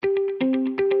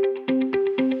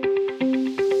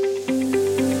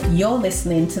You're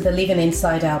listening to the Living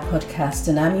Inside Out podcast,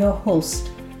 and I'm your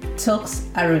host, Tux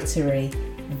Arotere.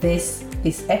 This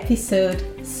is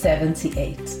episode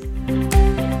 78.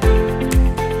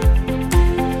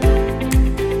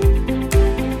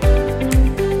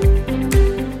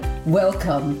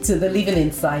 Welcome to the Living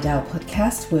Inside Out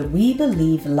podcast, where we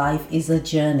believe life is a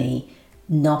journey,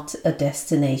 not a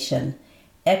destination.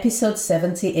 Episode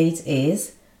 78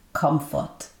 is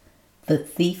Comfort, the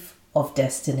Thief of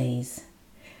Destinies.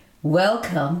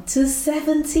 Welcome to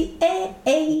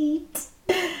 78.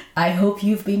 I hope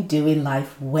you've been doing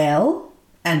life well,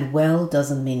 and well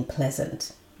doesn't mean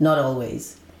pleasant. Not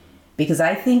always. Because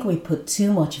I think we put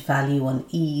too much value on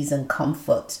ease and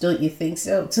comfort, don't you think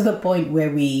so? To the point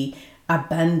where we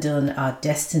abandon our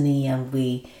destiny and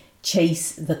we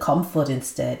chase the comfort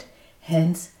instead.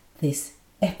 Hence this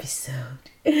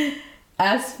episode.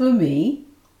 As for me,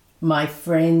 my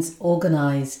friends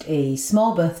organized a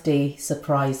small birthday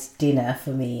surprise dinner for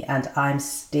me, and I'm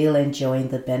still enjoying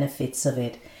the benefits of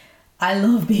it. I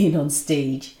love being on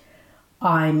stage.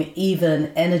 I'm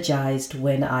even energized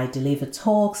when I deliver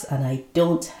talks, and I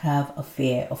don't have a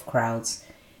fear of crowds.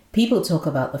 People talk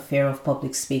about the fear of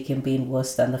public speaking being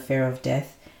worse than the fear of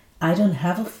death. I don't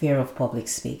have a fear of public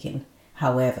speaking.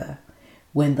 However,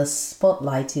 when the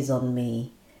spotlight is on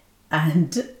me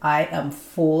and I am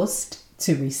forced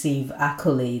to receive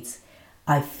accolades,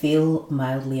 I feel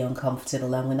mildly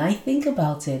uncomfortable. And when I think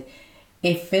about it,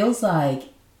 it feels like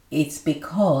it's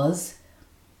because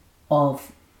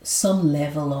of some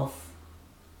level of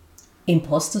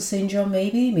imposter syndrome,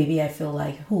 maybe. Maybe I feel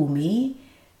like, who, me?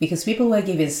 Because people were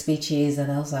giving speeches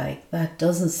and I was like, that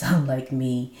doesn't sound like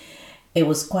me. It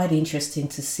was quite interesting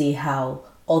to see how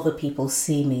other people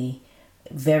see me.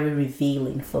 Very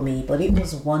revealing for me, but it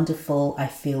was wonderful. I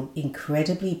feel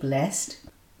incredibly blessed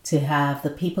to have the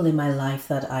people in my life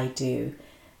that I do.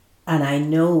 And I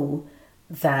know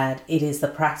that it is the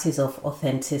practice of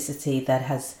authenticity that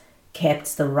has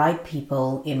kept the right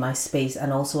people in my space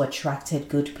and also attracted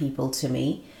good people to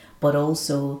me. But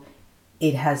also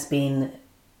it has been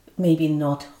maybe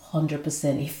not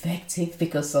 100% effective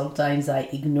because sometimes I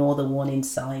ignore the warning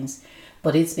signs.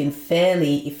 But it's been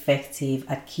fairly effective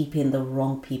at keeping the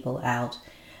wrong people out.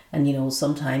 And,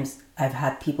 sometimes I've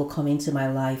had people come into my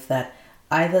life that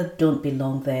either don't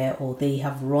belong there or they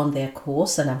have run their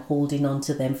course and I'm holding on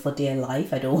to them for dear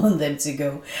life. I don't want them to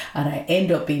go. And I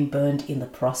end up being burned in the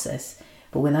process.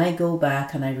 But when I go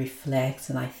back and I reflect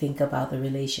and I think about the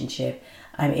relationship,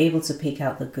 I'm able to pick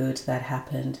out the good that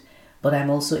happened. But I'm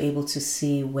also able to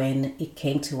see when it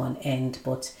came to an end.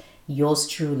 But yours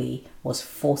truly was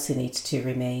forcing it to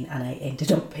remain, and I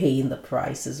ended up paying the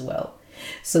price as well.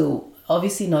 So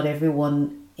obviously not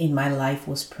everyone in my life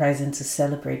was present to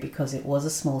celebrate because it was a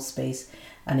small space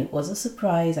and it was a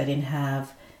surprise. I didn't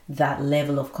have that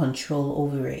level of control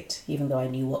over it, even though I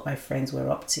knew what my friends were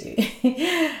up to.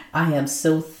 I am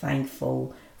so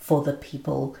thankful for the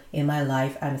people in my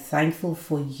life. I'm thankful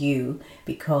for you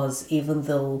because even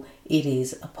though it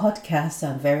is a podcast,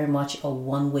 I'm very much a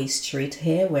one-way street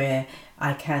here where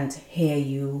I can't hear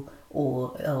you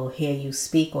or hear you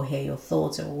speak or hear your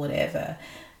thoughts or whatever.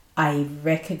 I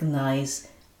recognize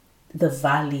the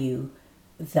value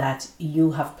that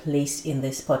you have placed in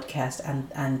this podcast,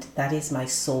 and that is my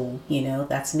soul,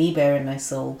 that's me bearing my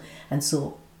soul. And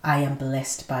so I am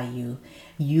blessed by you.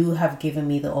 You have given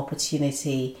me the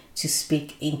opportunity to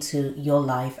speak into your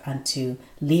life and to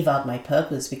live out my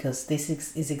purpose, because this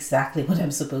is exactly what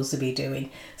I'm supposed to be doing.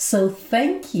 So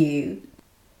thank you.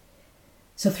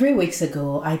 So 3 weeks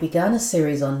ago, I began a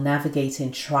series on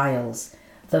navigating trials.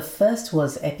 The first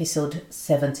was episode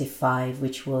 75,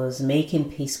 which was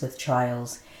Making Peace with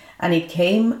Trials. And it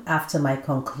came after my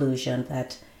conclusion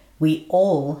that we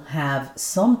all have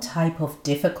some type of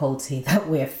difficulty that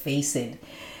we're facing.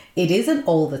 It isn't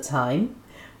all the time,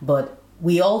 but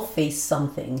we all face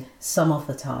something some of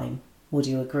the time. Would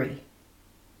you agree?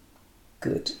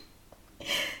 Good.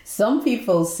 Some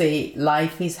people say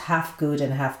life is half good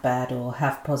and half bad, or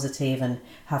half positive and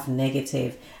half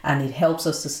negative, and it helps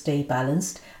us to stay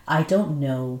balanced. I don't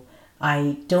know.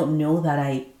 I don't know that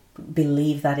I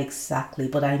believe that exactly,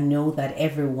 but I know that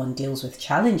everyone deals with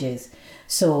challenges.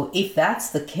 So if that's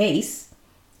the case,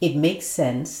 it makes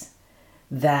sense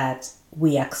that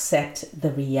we accept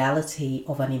the reality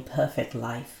of an imperfect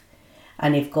life.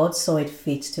 And if God saw it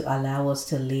fit to allow us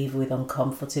to live with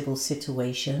uncomfortable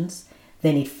situations,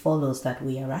 then it follows that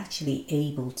we are actually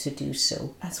able to do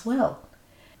so as well.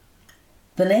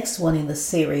 The next one in the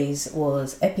series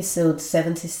was episode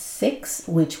 76,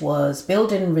 which was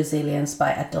Building Resilience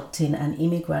by Adopting an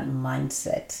Immigrant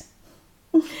Mindset.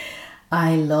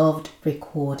 I loved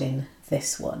recording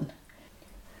this one.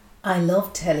 I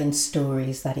love telling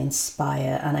stories that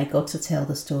inspire, and I got to tell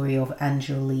the story of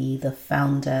Andrew Lee, the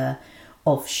founder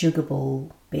of Sugar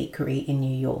Bowl Bakery in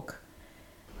New York.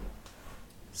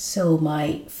 So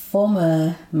my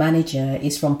former manager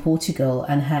is from Portugal,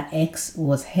 and her ex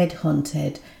was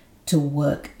headhunted to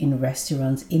work in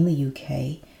restaurants in the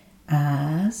UK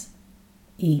as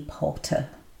a porter.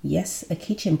 Yes, a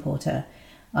kitchen porter.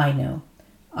 I know.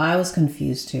 I was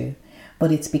confused too.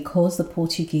 But it's because the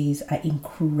Portuguese are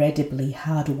incredibly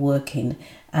hardworking,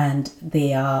 and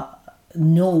they are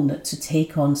known to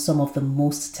take on some of the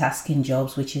most tasking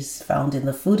jobs which is found in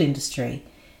the food industry.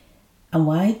 And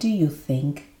why do you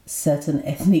think certain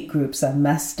ethnic groups are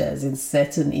masters in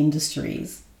certain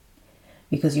industries?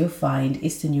 Because you'll find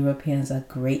Eastern Europeans are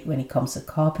great when it comes to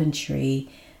carpentry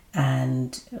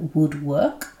and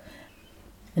woodwork.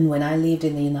 And when I lived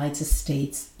in the United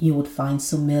States, you would find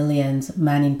Somalians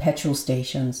manning petrol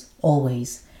stations,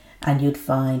 always. And you'd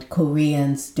find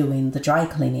Koreans doing the dry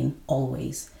cleaning,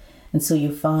 always. And so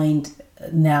you find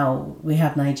now we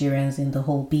have Nigerians in the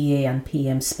whole BA and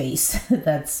PM space.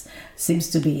 That seems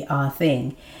to be our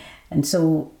thing. And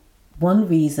so one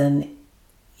reason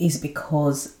is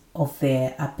because of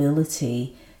their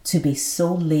ability to be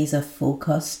so laser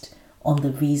focused on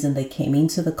the reason they came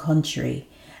into the country,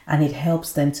 and it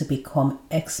helps them to become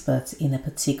experts in a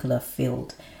particular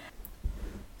field.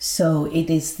 So it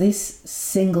is this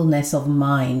singleness of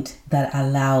mind that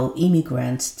allow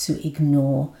immigrants to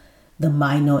ignore the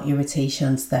minor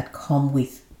irritations that come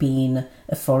with being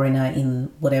a foreigner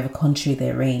in whatever country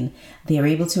they're in. They're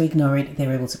able to ignore it,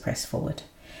 they're able to press forward.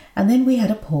 And then we had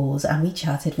a pause and we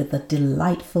chatted with the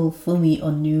delightful Fumi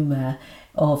Onuma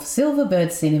of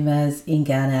Silverbird Cinemas in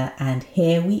Ghana, and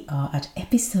here we are at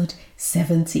episode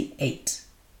 78.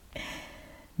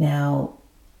 Now,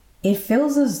 it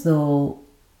feels as though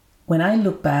when I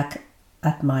look back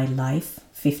at my life,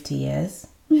 50 years,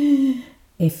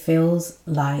 it feels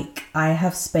like I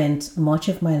have spent much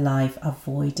of my life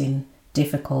avoiding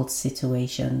difficult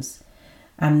situations.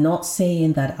 I'm not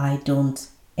saying that I don't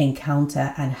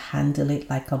encounter and handle it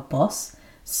like a boss.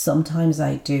 Sometimes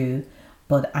I do.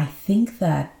 But I think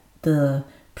that the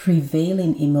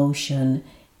prevailing emotion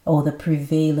or the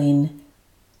prevailing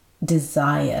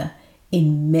desire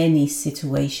in many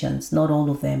situations, not all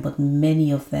of them, but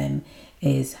many of them,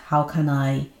 is how can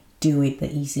I do it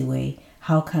the easy way?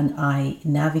 How can I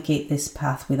navigate this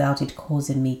path without it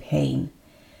causing me pain?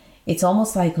 It's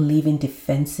almost like living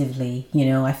defensively.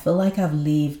 I feel like I've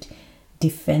lived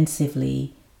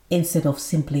defensively instead of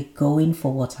simply going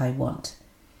for what I want.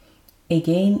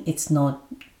 Again, it's not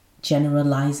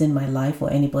generalizing my life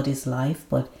or anybody's life,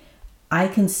 but I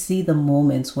can see the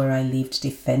moments where I lived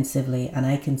defensively, and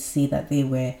I can see that they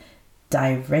were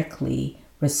directly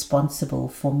responsible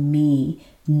for me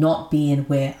not being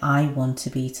where I want to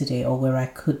be today or where I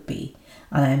could be.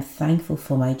 And I am thankful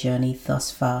for my journey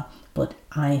thus far, but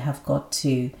I have got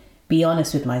to be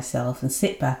honest with myself and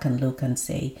sit back and look and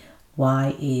say,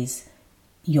 why is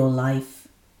your life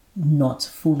not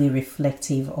fully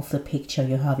reflective of the picture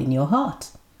you have in your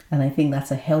heart? And I think that's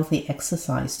a healthy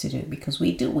exercise to do, because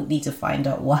we need to find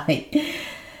out why.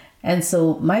 And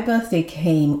so my birthday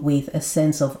came with a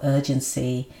sense of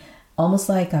urgency, almost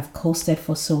like I've coasted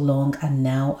for so long and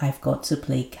now I've got to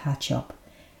play catch up.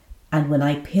 And when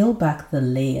I peel back the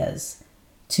layers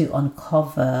to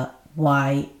uncover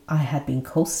why I had been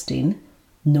coasting,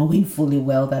 knowing fully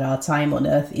well that our time on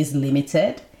earth is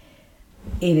limited,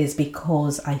 it is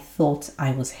because I thought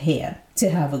I was here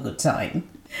to have a good time.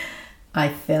 I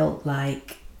felt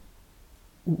like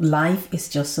life is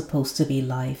just supposed to be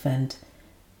life, and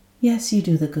yes, you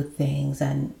do the good things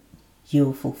and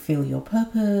you fulfill your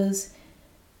purpose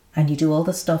and you do all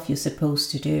the stuff you're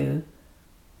supposed to do.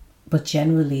 But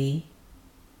generally,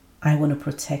 I want to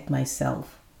protect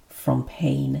myself from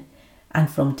pain and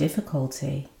from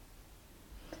difficulty.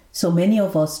 So many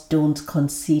of us don't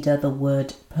consider the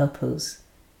word purpose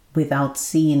without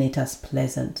seeing it as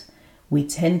pleasant. We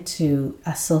tend to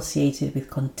associate it with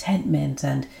contentment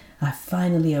and I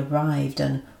finally arrived,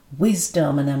 and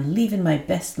wisdom, and I'm living my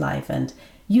best life and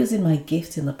using my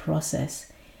gift in the process.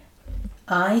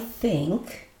 I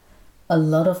think a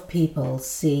lot of people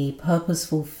see purpose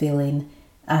fulfilling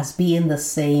as being the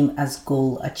same as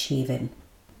goal achieving.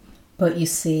 But you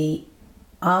see,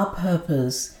 our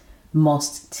purpose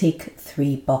must tick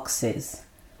 3 boxes.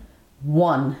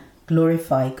 1,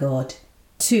 glorify God.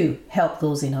 2, help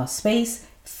those in our space.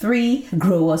 3,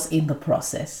 grow us in the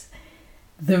process.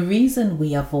 The reason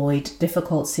we avoid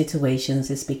difficult situations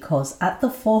is because at the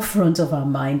forefront of our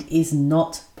mind is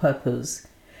not purpose.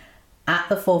 At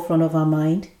the forefront of our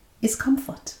mind is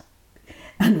comfort.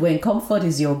 And when comfort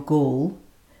is your goal,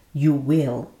 you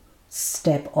will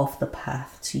step off the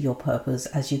path to your purpose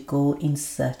as you go in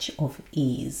search of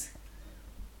ease.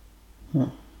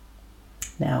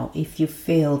 Now, if you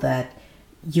feel that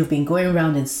you've been going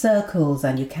around in circles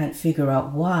and you can't figure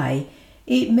out why,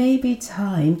 it may be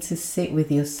time to sit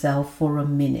with yourself for a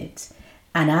minute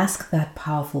and ask that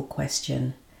powerful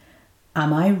question.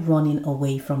 Am I running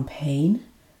away from pain?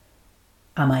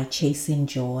 Am I chasing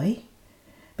joy?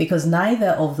 Because neither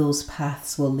of those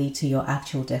paths will lead to your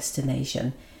actual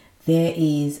destination. There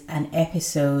is an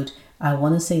episode, I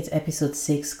want to say it's episode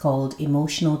 6, called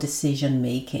Emotional Decision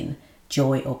Making,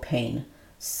 Joy or Pain.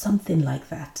 Something like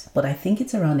that. But I think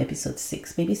it's around episode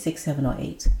 6, maybe 6, 7 or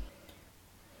 8.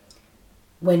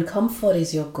 When comfort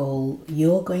is your goal,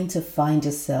 you're going to find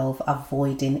yourself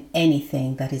avoiding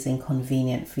anything that is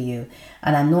inconvenient for you.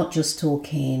 And I'm not just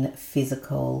talking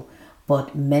physical,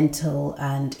 but mental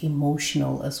and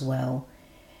emotional as well.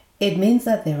 It means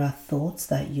that there are thoughts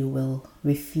that you will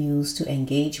refuse to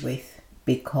engage with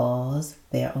because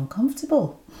they're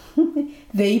uncomfortable.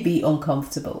 They be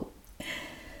uncomfortable.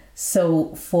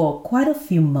 So for quite a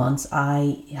few months,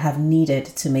 I have needed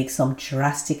to make some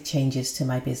drastic changes to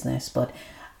my business, but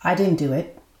I didn't do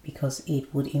it because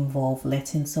it would involve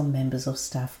letting some members of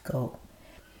staff go.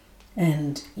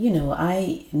 And,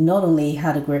 I not only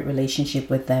had a great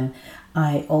relationship with them,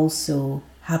 I also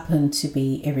happened to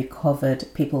be a recovered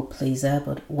people pleaser,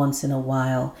 but once in a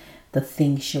while, the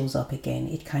thing shows up again.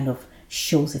 It kind of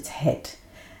shows its head.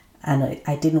 And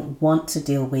I didn't want to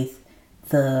deal with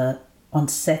the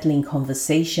unsettling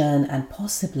conversation and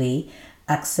possibly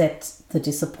accept the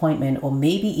disappointment or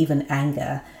maybe even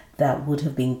anger that would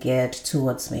have been geared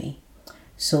towards me.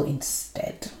 So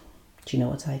instead, do you know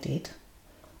what I did?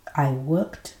 I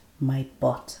worked my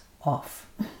butt off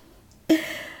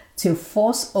to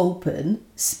force open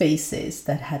spaces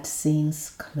that had since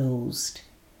closed.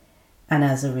 And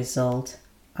as a result,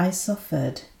 I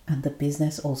suffered and the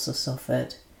business also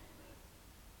suffered.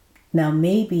 Now,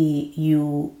 maybe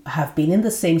you have been in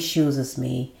the same shoes as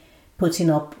me, putting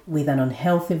up with an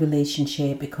unhealthy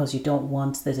relationship because you don't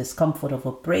want the discomfort of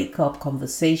a breakup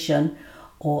conversation,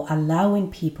 or allowing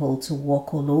people to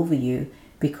walk all over you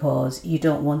because you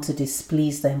don't want to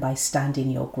displease them by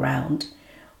standing your ground.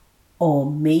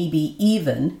 Or maybe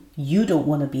even you don't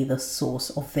want to be the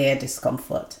source of their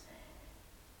discomfort.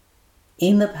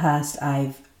 In the past,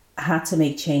 I've had to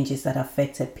make changes that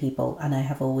affected people, and I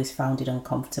have always found it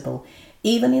uncomfortable.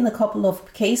 Even in a couple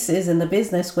of cases in the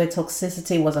business where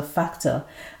toxicity was a factor,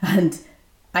 and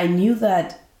I knew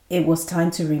that it was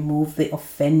time to remove the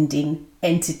offending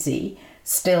entity,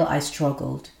 still I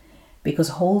struggled. Because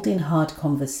holding hard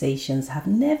conversations have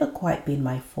never quite been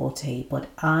my forte, but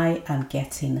I am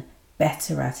getting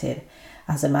better at it.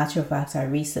 As a matter of fact, I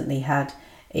recently had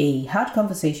a hard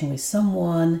conversation with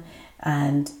someone,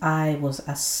 and I was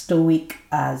as stoic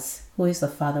as, who is the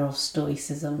father of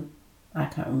stoicism? I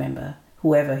can't remember.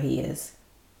 Whoever he is.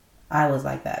 I was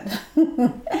like that.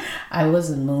 I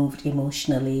wasn't moved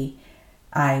emotionally.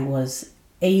 I was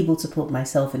able to put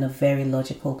myself in a very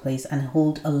logical place and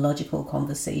hold a logical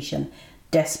conversation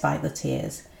despite the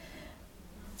tears.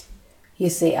 You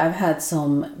see, I've had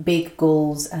some big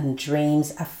goals and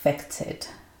dreams affected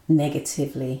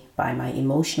negatively by my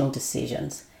emotional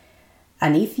decisions.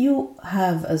 And if you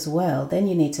have as well, then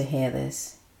you need to hear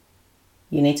this.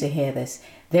 You need to hear this.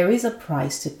 There is a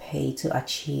price to pay to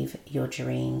achieve your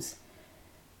dreams.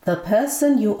 The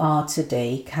person you are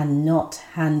today cannot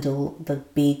handle the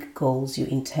big goals you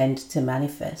intend to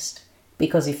manifest.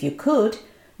 Because if you could,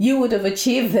 you would have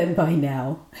achieved them by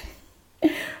now.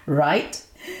 Right?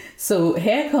 So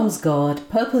here comes God,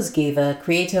 purpose giver,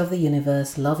 creator of the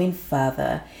universe, loving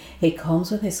father. He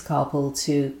comes with his scalpel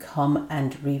to come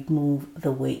and remove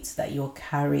the weights that you're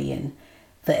carrying,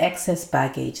 the excess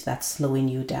baggage that's slowing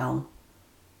you down,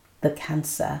 the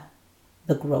cancer,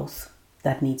 the growth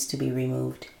that needs to be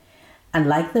removed. And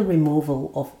like the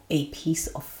removal of a piece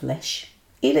of flesh,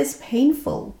 it is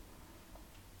painful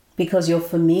because you're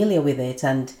familiar with it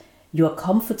and you're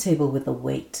comfortable with the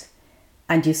weight,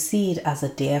 and you see it as a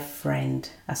dear friend,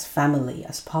 as family,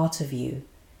 as part of you.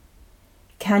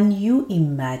 Can you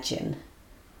imagine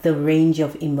the range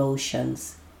of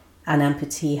emotions an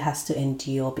amputee has to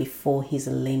endure before his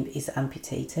limb is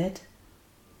amputated?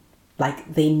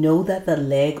 Like, they know that the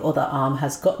leg or the arm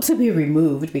has got to be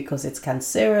removed because it's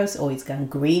cancerous or it's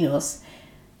gangrenous,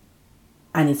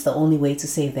 and it's the only way to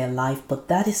save their life, but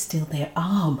that is still their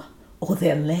arm or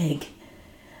their leg.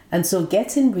 And so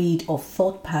getting rid of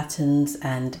thought patterns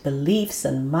and beliefs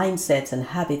and mindsets and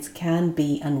habits can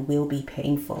be and will be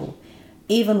painful,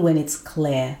 even when it's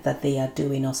clear that they are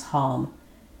doing us harm.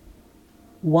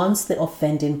 Once the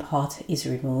offending part is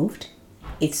removed,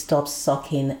 it stops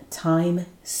sucking time,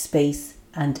 space,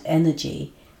 and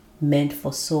energy meant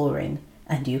for soaring,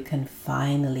 and you can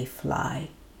finally fly.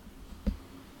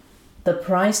 The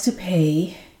price to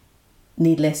pay,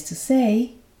 needless to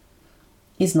say,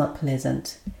 is not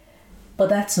pleasant, but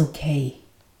that's okay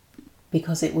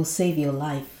because it will save your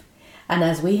life. And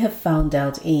as we have found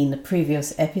out in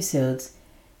previous episodes,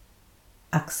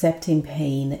 accepting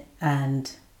pain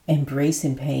and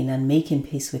embracing pain and making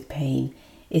peace with pain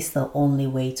is the only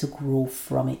way to grow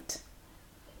from it.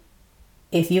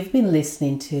 If you've been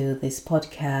listening to this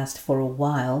podcast for a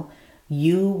while,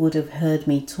 you would have heard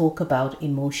me talk about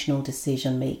emotional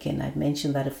decision making. I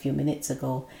mentioned that a few minutes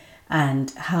ago,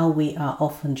 and how we are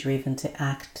often driven to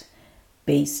act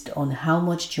based on how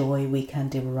much joy we can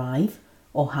derive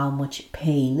or how much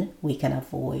pain we can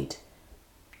avoid.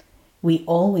 We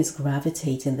always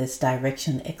gravitate in this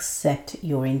direction except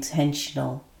you're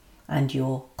intentional and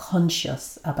you're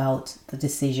conscious about the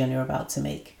decision you're about to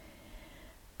make.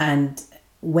 And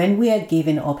when we are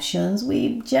given options,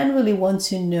 we generally want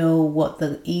to know what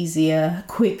the easier,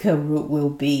 quicker route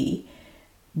will be,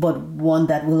 but one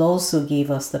that will also give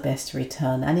us the best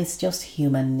return. And it's just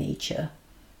human nature.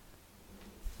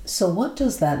 So what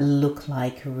does that look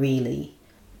like really?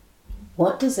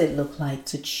 What does it look like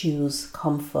to choose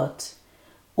comfort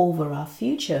over our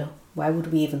future? Why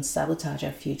would we even sabotage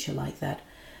our future like that?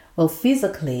 Well,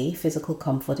 physical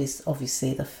comfort is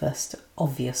obviously the first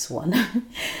obvious one.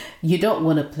 You don't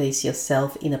want to place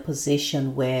yourself in a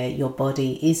position where your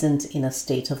body isn't in a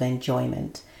state of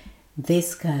enjoyment.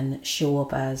 This can show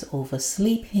up as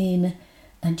oversleeping.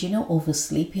 And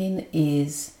oversleeping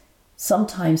is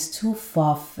sometimes too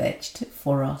far-fetched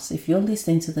for us. If you're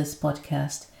listening to this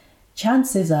podcast,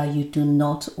 chances are you do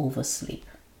not oversleep.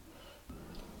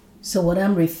 So what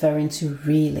I'm referring to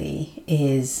really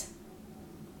is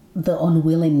the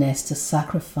unwillingness to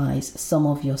sacrifice some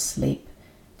of your sleep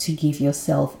to give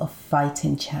yourself a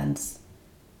fighting chance.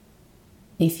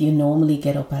 If you normally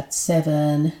get up at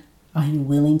 7, are you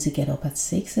willing to get up at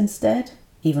 6 instead,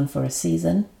 even for a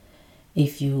season?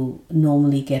 If you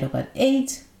normally get up at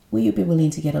 8, will you be willing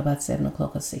to get up at 7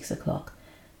 o'clock or 6 o'clock?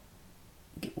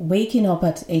 Waking up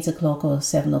at 8 o'clock or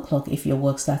 7 o'clock if your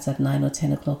work starts at 9 or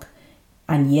 10 o'clock,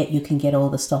 and yet you can get all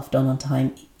the stuff done on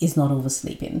time, is not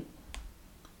oversleeping.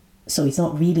 So it's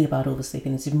not really about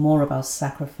oversleeping, it's more about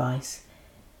sacrifice.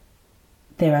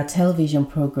 There are television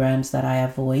programs that I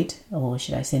avoid, or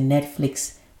should I say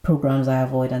Netflix programs I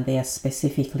avoid, and they are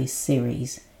specifically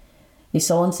series. If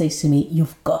someone says to me,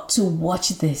 "You've got to watch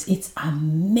this, it's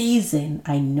amazing,"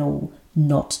 I know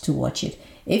not to watch it.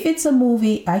 If it's a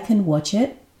movie, I can watch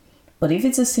it. But if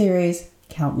it's a series,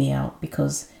 count me out,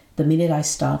 because the minute I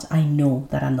start, I know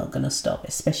that I'm not going to stop,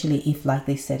 especially if, like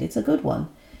they said, it's a good one.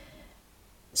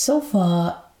 So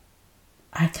far,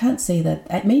 I can't say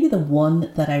that. Maybe the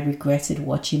one that I regretted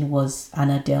watching was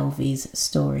Anna Delvey's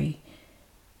story.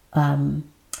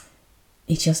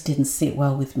 It just didn't sit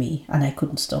well with me and I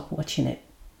couldn't stop watching it.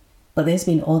 But there's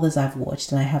been others I've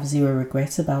watched and I have zero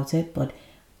regrets about it, but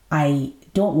I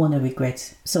don't want to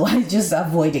regret, so I just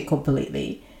avoid it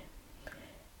completely.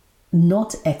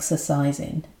 Not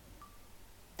exercising.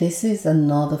 This is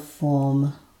another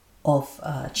form of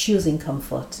choosing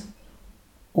comfort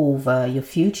over your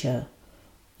future.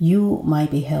 You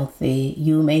might be healthy.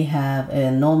 You may have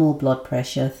a normal blood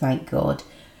pressure, thank God.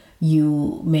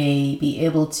 You may be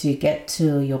able to get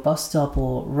to your bus stop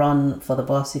or run for the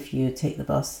bus if you take the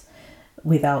bus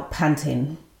without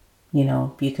panting.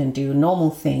 You can do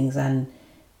normal things and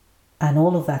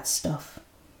all of that stuff.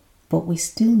 But we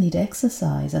still need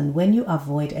exercise. And when you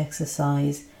avoid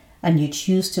exercise and you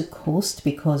choose to coast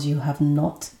because you have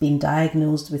not been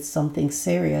diagnosed with something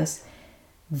serious,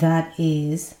 that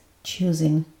is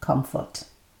choosing comfort.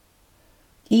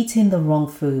 Eating the wrong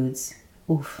foods.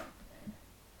 Oof.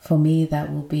 For me,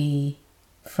 that will be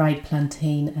fried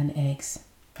plantain and eggs.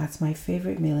 That's my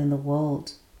favorite meal in the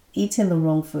world. Eating the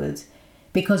wrong foods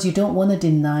because you don't want to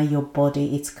deny your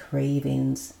body its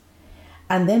cravings.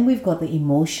 And then we've got the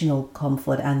emotional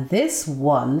comfort. And this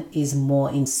one is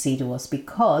more insidious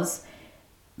because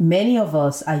many of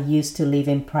us are used to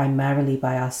living primarily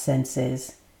by our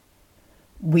senses.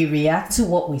 We react to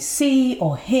what we see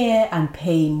or hear and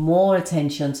pay more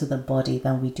attention to the body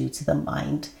than we do to the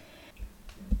mind.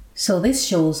 So this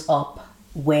shows up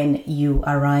when you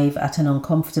arrive at an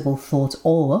uncomfortable thought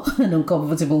or an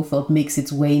uncomfortable thought makes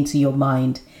its way into your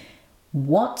mind.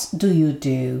 What do you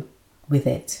do with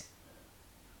it?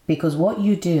 Because what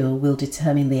you do will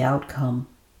determine the outcome.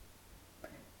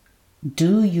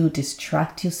 Do you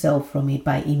distract yourself from it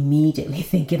by immediately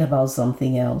thinking about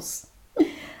something else?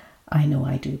 I know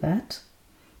I do that.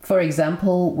 For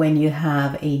example, when you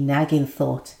have a nagging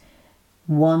thought,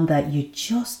 one that you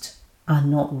just are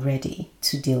not ready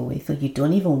to deal with, or you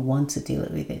don't even want to deal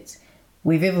with it.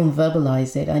 We've even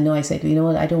verbalized it. I know I said, you know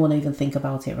what, I don't want to even think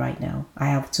about it right now. I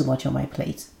have too much on my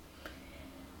plate.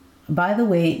 By the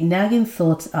way, nagging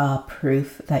thoughts are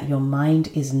proof that your mind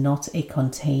is not a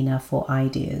container for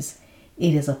ideas.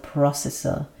 It is a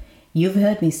processor. You've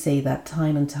heard me say that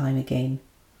time and time again.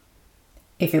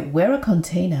 If it were a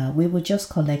container, we would just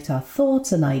collect our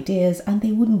thoughts and ideas and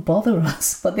they wouldn't bother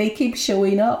us, but they keep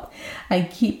showing up and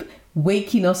keep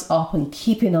waking us up and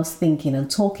keeping us thinking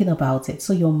and talking about it.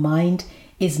 So your mind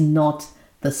is not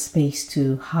the space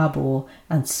to harbor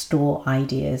and store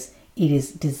ideas. It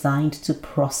is designed to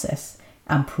process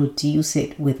and produce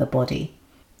it with the body.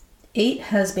 It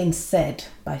has been said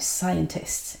by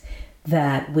scientists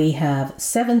that we have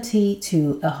 70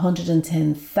 to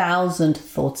 110,000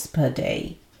 thoughts per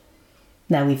day.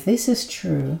 Now, if this is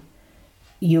true,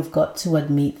 you've got to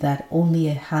admit that only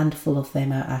a handful of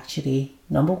them are actually,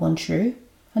 number one, true,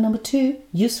 and number two,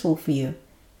 useful for you.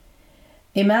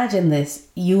 Imagine this.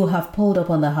 You have pulled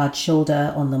up on the hard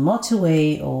shoulder on the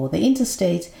motorway or the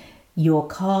interstate. Your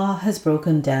car has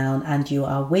broken down and you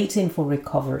are waiting for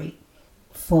recovery.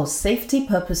 For safety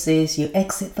purposes, you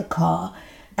exit the car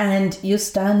and you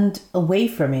stand away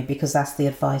from it because that's the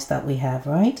advice that we have,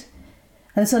 right?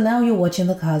 And so now you're watching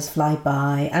the cars fly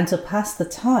by, and to pass the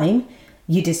time,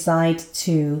 you decide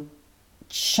to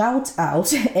shout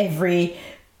out every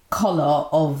color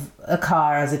of a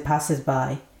car as it passes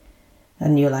by.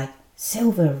 And you're like,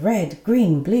 silver, red,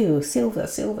 green, blue, silver,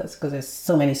 because there's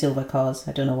so many silver cars.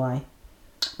 I don't know why.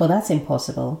 But that's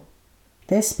impossible.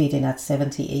 They're speeding at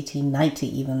 70, 80,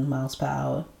 90 even miles per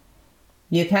hour.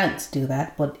 You can't do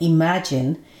that, but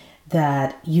imagine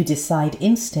that you decide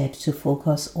instead to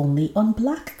focus only on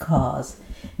black cars.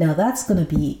 Now that's going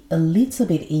to be a little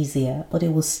bit easier, but it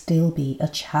will still be a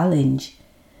challenge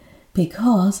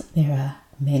because there are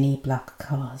many black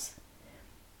cars.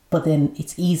 But then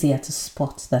it's easier to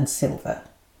spot than silver.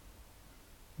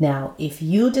 Now, if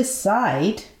you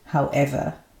decide,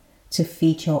 however, to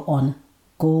feature on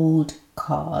gold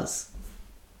cars,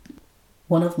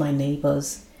 one of my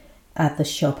neighbors at the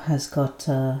shop has got,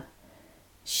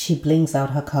 she blings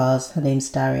out her cars. Her name's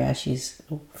Daria. She's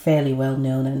fairly well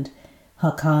known, and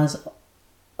her cars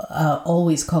are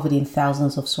always covered in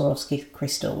thousands of Swarovski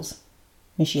crystals.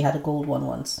 And she had a gold one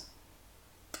once.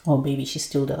 Or maybe she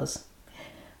still does.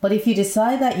 But if you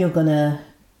decide that you're going to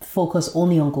focus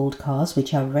only on gold cars,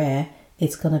 which are rare,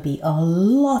 it's going to be a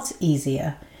lot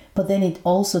easier. But then it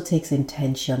also takes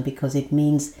intention because it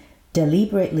means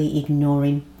deliberately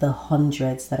ignoring the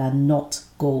hundreds that are not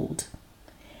gold.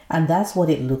 And that's what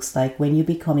it looks like when you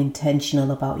become intentional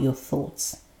about your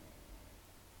thoughts.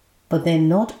 But then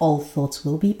not all thoughts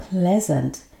will be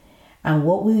pleasant. And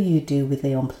what will you do with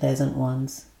the unpleasant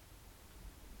ones?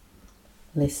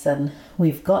 Listen,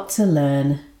 we've got to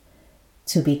learn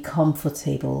to be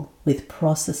comfortable with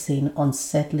processing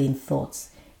unsettling thoughts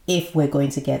if we're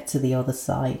going to get to the other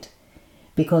side.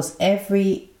 Because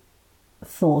every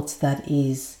thought that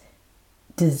is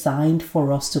designed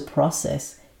for us to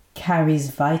process carries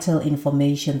vital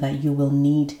information that you will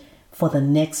need for the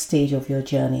next stage of your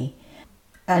journey.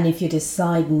 And if you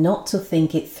decide not to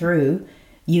think it through,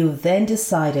 you've then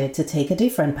decided to take a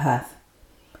different path.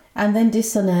 And then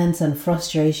dissonance and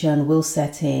frustration will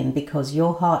set in because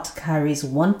your heart carries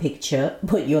one picture,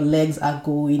 but your legs are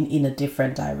going in a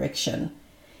different direction.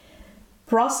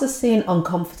 Processing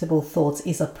uncomfortable thoughts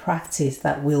is a practice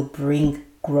that will bring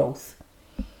growth.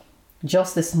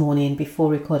 Just this morning, before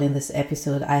recording this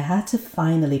episode, I had to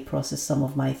finally process some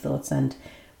of my thoughts. And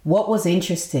what was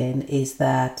interesting is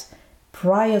that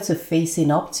prior to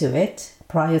facing up to it,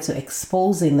 prior to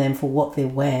exposing them for what they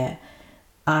were,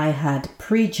 I had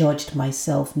prejudged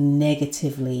myself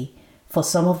negatively for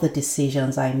some of the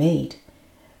decisions I made.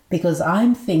 Because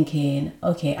I'm thinking,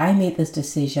 okay, I made this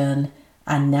decision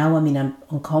and now I'm in an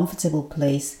uncomfortable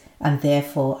place and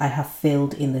therefore I have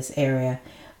failed in this area.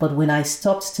 But when I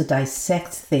stopped to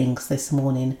dissect things this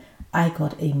morning, I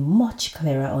got a much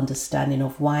clearer understanding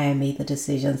of why I made the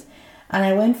decisions. And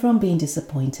I went from being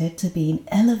disappointed to being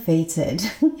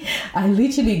elevated. I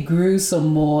literally grew some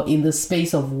more in the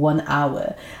space of 1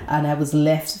 hour, and I was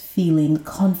left feeling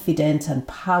confident and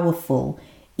powerful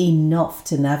enough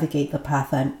to navigate the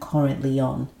path I'm currently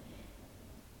on.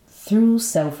 Through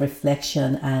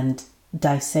self-reflection and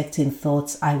dissecting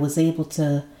thoughts, I was able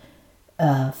to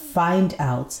find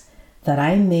out that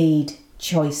I made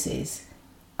choices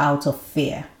out of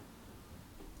fear.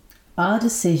 Our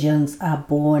decisions are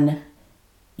born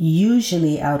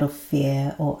usually out of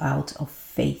fear or out of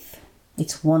faith.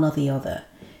 It's one or the other.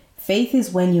 Faith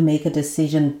is when you make a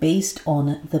decision based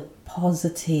on the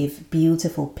positive,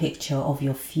 beautiful picture of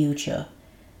your future.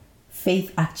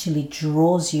 Faith actually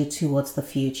draws you towards the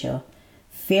future.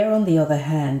 Fear, on the other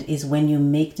hand, is when you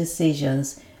make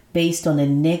decisions based on a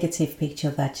negative picture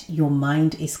that your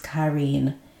mind is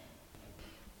carrying.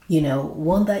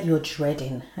 One that you're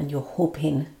dreading and you're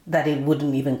hoping that it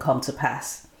wouldn't even come to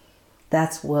pass.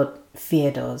 That's what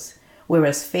fear does.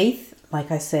 Whereas faith,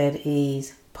 like I said,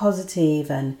 is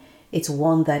positive and it's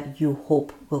one that you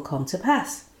hope will come to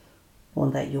pass.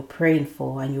 One that you're praying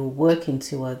for and you're working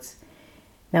towards.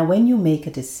 Now, when you make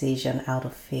a decision out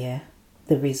of fear,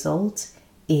 the result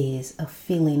is a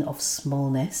feeling of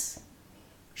smallness,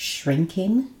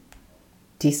 shrinking,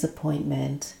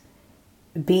 disappointment,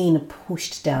 being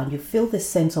pushed down. You feel this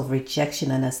sense of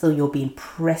rejection and as though you're being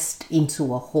pressed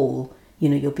into a hole.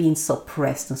 You're being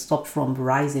suppressed and stopped from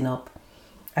rising up.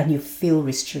 And you feel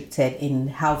restricted in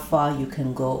how far you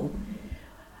can go.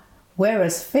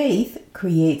 Whereas faith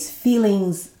creates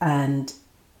feelings and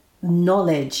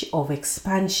knowledge of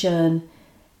expansion,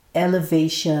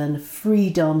 elevation,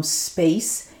 freedom,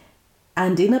 space.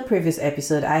 And in a previous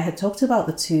episode, I had talked about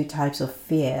the two types of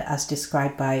fear as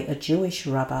described by a Jewish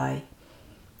rabbi.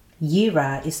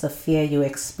 Yira is the fear you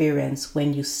experience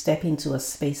when you step into a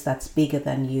space that's bigger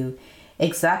than you.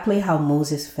 Exactly how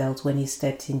Moses felt when he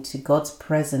stepped into God's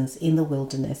presence in the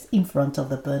wilderness in front of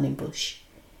the burning bush.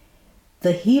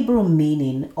 The Hebrew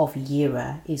meaning of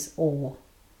yira is awe,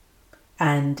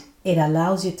 and it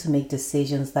allows you to make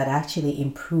decisions that actually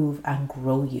improve and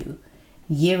grow you.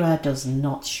 Yira does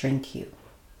not shrink you.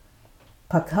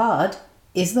 Pakad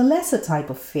is the lesser type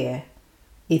of fear.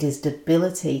 It is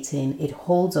debilitating, it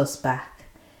holds us back,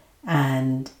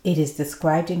 and it is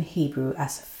described in Hebrew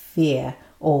as fear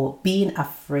or being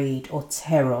afraid or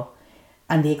terror.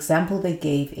 And the example they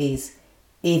gave is,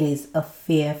 it is a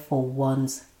fear for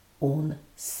one's own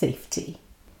safety.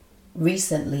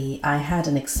 Recently, I had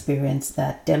an experience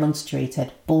that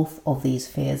demonstrated both of these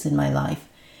fears in my life.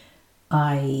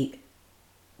 I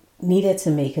needed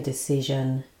to make a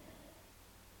decision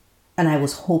and I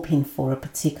was hoping for a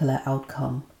particular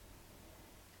outcome.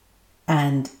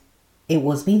 And it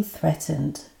was being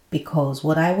threatened because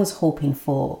what I was hoping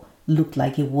for looked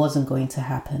like it wasn't going to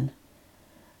happen.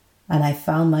 And I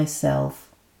found myself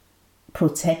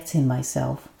protecting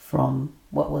myself from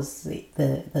what was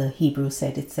the Hebrew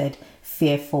said. It said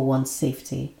fear for one's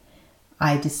safety.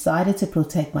 I decided to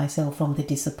protect myself from the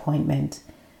disappointment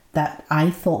that I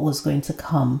thought was going to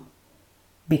come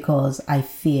because I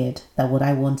feared that what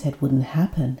I wanted wouldn't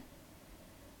happen.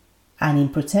 And in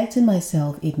protecting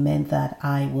myself, it meant that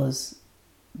I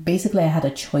had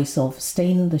a choice of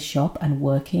staying in the shop and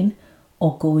working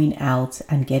or going out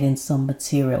and getting some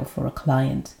material for a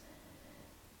client.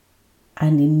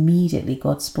 And immediately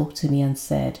God spoke to me and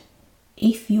said,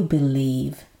 if you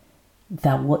believe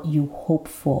that what you hope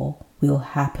for will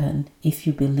happen, if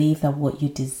you believe that what you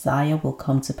desire will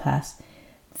come to pass,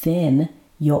 then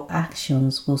your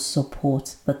actions will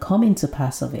support the coming to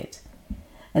pass of it.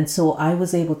 And so I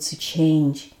was able to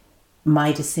change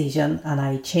my decision and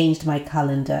I changed my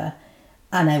calendar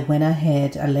and I went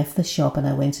ahead, I left the shop and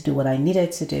I went to do what I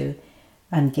needed to do.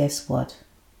 And guess what?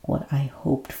 What I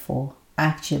hoped for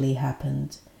actually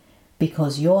happened,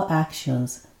 because your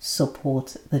actions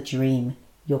support the dream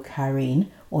you're carrying,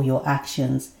 or your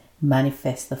actions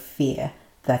manifest the fear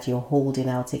that you're holding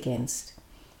out against.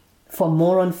 For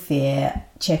more on fear,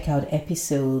 check out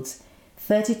episodes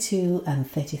 32 and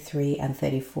 33 and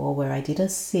 34, where I did a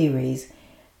series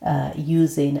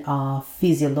using our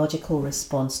physiological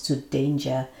response to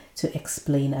danger to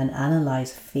explain and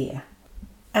analyze fear.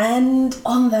 And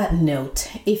on that note,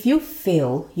 if you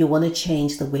feel you want to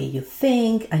change the way you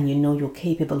think and you know you're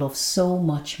capable of so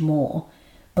much more,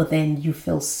 but then you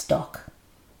feel stuck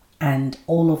and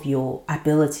all of your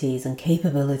abilities and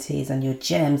capabilities and your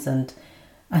gems and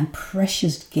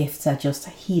precious gifts are just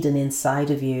hidden inside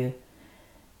of you,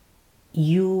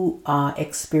 you are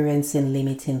experiencing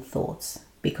limiting thoughts,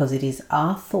 because it is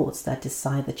our thoughts that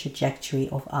decide the trajectory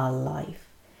of our life.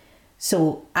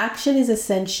 So action is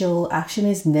essential, action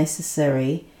is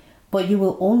necessary, but you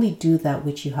will only do that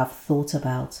which you have thought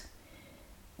about.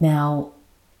 Now,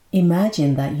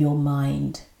 imagine that your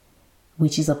mind,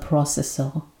 which is a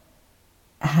processor,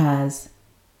 has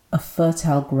a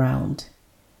fertile ground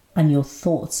and your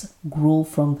thoughts grow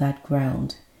from that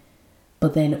ground.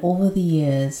 But then over the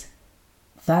years,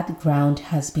 that ground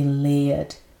has been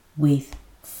layered with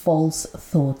false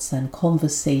thoughts and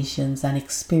conversations and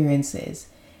experiences.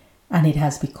 And it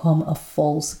has become a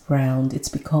false ground. It's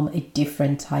become a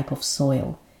different type of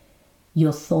soil.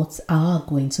 your thoughts are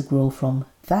going to grow from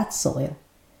that soil.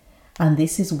 And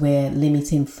this is where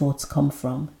limiting thoughts come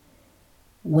from.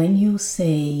 When you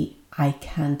say, I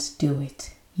can't do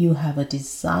it, you have a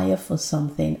desire for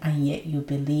something and yet you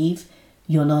believe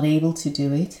you're not able to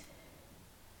do it,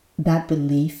 that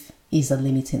belief is a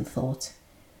limiting thought,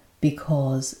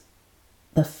 because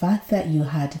the fact that you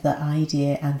had the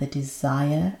idea and the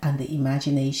desire and the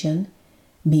imagination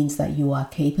means that you are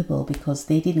capable, because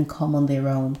they didn't come on their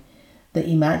own.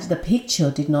 The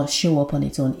picture did not show up on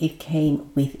its own. It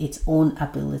came with its own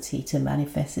ability to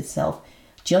manifest itself.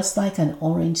 Just like an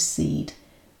orange seed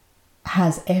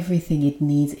has everything it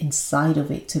needs inside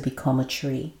of it to become a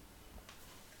tree.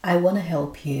 I want to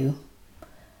help you.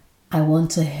 I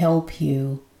want to help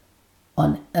you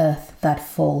unearth that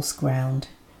false ground.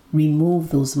 Remove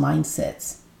those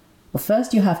mindsets. But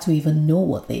first you have to even know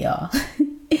what they are.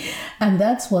 And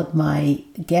that's what my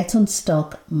Get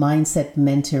Unstuck Mindset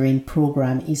Mentoring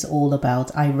program is all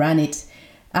about. I ran it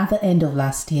at the end of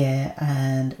last year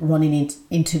and running it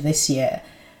into this year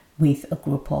with a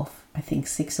group of, I think,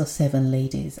 6 or 7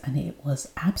 ladies. And it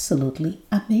was absolutely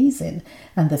amazing.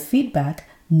 And the feedback,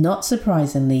 not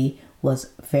surprisingly,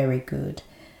 was very good.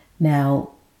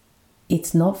 Now,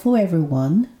 it's not for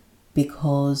everyone,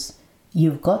 because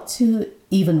you've got to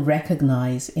even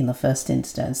recognize in the first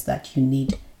instance that you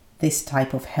need this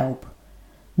type of help.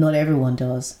 Not everyone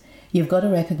does. You've got to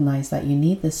recognize that you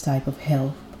need this type of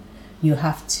help. You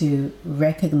have to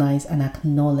recognize and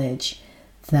acknowledge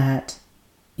that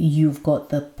you've got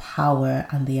the power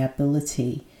and the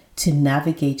ability to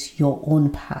navigate your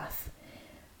own path.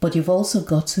 But you've also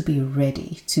got to be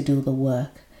ready to do the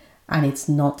work. And it's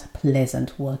not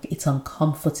pleasant work. It's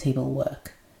uncomfortable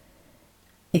work.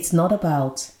 It's not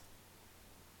about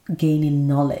gaining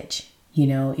knowledge. You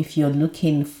know, if you're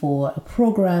looking for a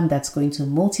program that's going to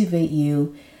motivate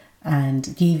you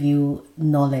and give you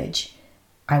knowledge,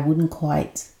 I wouldn't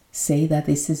quite say that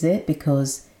this is it,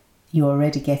 because you're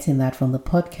already getting that from the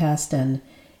podcast. And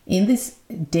in this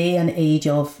day and age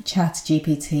of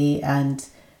ChatGPT and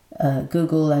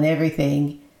Google and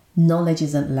everything, knowledge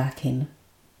isn't lacking.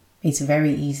 It's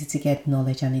very easy to get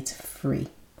knowledge, and it's free.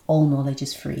 All knowledge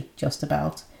is free, just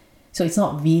about. So it's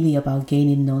not really about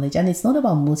gaining knowledge, and it's not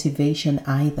about motivation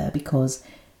either, because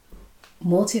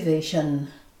motivation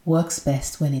works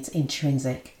best when it's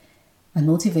intrinsic, and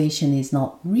motivation is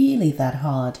not really that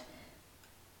hard.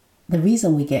 The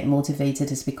reason we get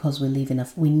motivated is because we need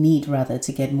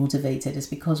to get motivated is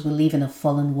because we live in a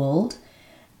fallen world,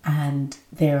 and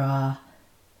there are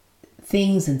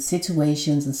things and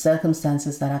situations and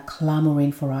circumstances that are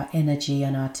clamoring for our energy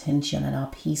and our attention and our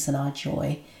peace and our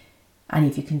joy. And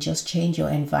if you can just change your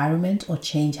environment, or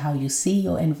change how you see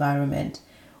your environment,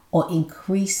 or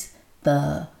increase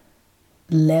the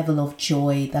level of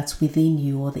joy that's within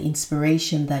you, or the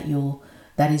inspiration that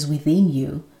is within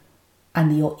you,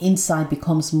 and your inside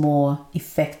becomes more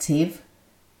effective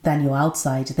than your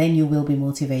outside, then you will be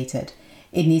motivated.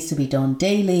 It needs to be done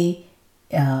daily.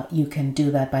 You can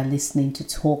do that by listening to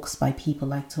talks by people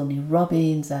like Tony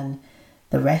Robbins and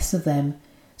the rest of them.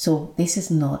 So this is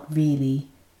not really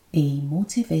a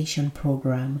motivation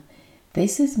program.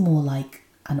 This is more like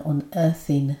an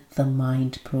unearthing the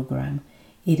mind program.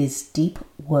 It is deep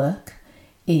work.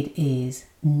 It is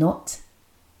not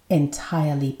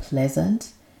entirely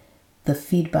pleasant. The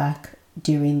feedback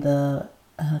during the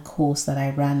course that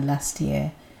I ran last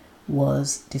year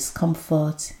was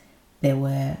discomfort. There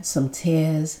were some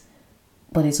tears,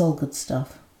 but it's all good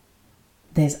stuff.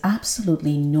 There's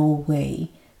absolutely no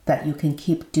way that you can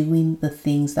keep doing the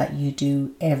things that you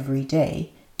do every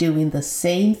day, doing the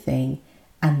same thing,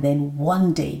 and then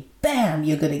one day, bam,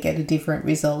 you're going to get a different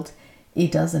result.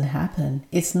 It doesn't happen.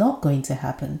 It's not going to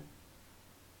happen.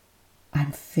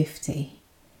 I'm 50,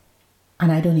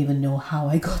 and I don't even know how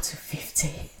I got to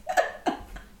 50.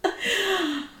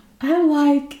 I'm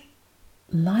like,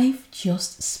 life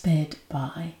just sped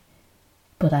by,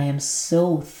 but I am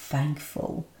so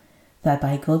thankful that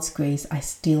by God's grace, I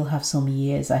still have some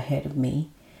years ahead of me,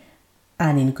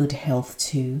 and in good health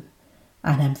too.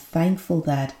 And I'm thankful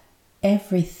that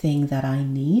everything that I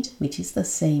need, which is the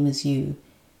same as you,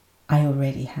 I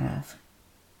already have.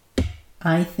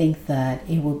 I think that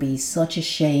it would be such a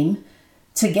shame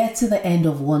to get to the end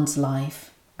of one's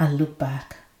life and look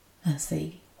back and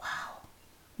say, wow,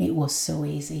 it was so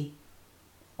easy.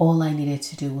 All I needed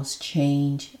to do was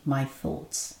change my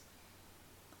thoughts.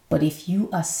 But if you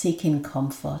are seeking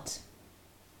comfort,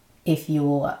 if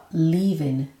you're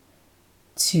leaving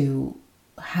to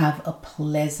have a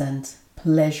pleasant,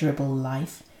 pleasurable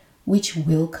life, which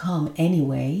will come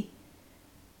anyway,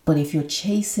 but if you're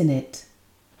chasing it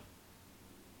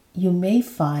you may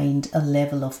find a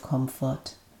level of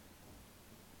comfort,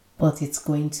 but it's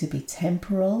going to be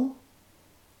temporal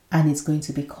and it's going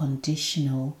to be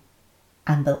conditional.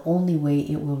 And the only way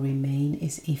it will remain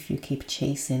is if you keep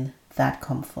chasing that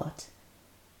comfort.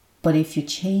 But if you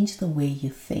change the way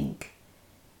you think,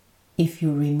 if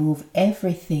you remove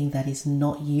everything that is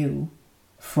not you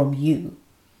from you,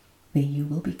 then you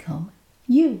will become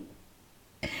you.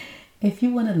 If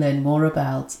you want to learn more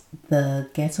about the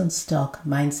Get Unstuck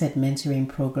Mindset Mentoring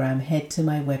Program, head to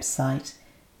my website,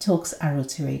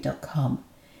 talksarotere.com,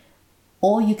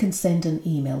 or you can send an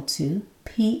email to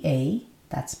PA,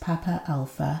 that's Papa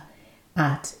Alpha,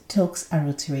 at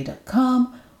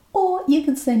talksarotere.com, or you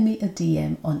can send me a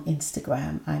DM on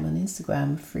Instagram. I'm on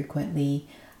Instagram frequently,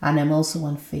 and I'm also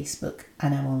on Facebook,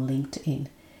 and I'm on LinkedIn.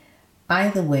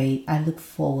 Either way, I look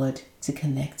forward to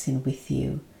connecting with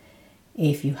you.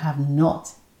 If you have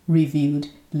not reviewed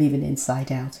Living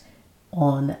Inside Out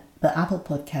on the Apple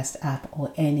Podcast app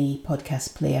or any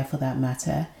podcast player for that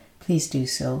matter, please do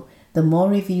so. The more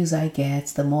reviews I get,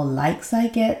 the more likes I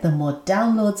get, the more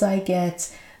downloads I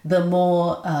get, the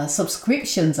more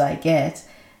subscriptions I get,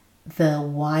 the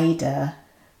wider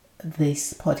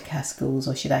this podcast goes,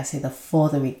 or should I say the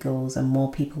further it goes, and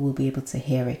more people will be able to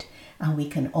hear it, and we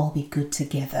can all be good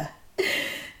together.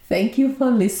 Thank you for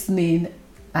listening,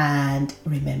 and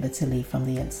remember to live from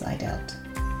the inside out.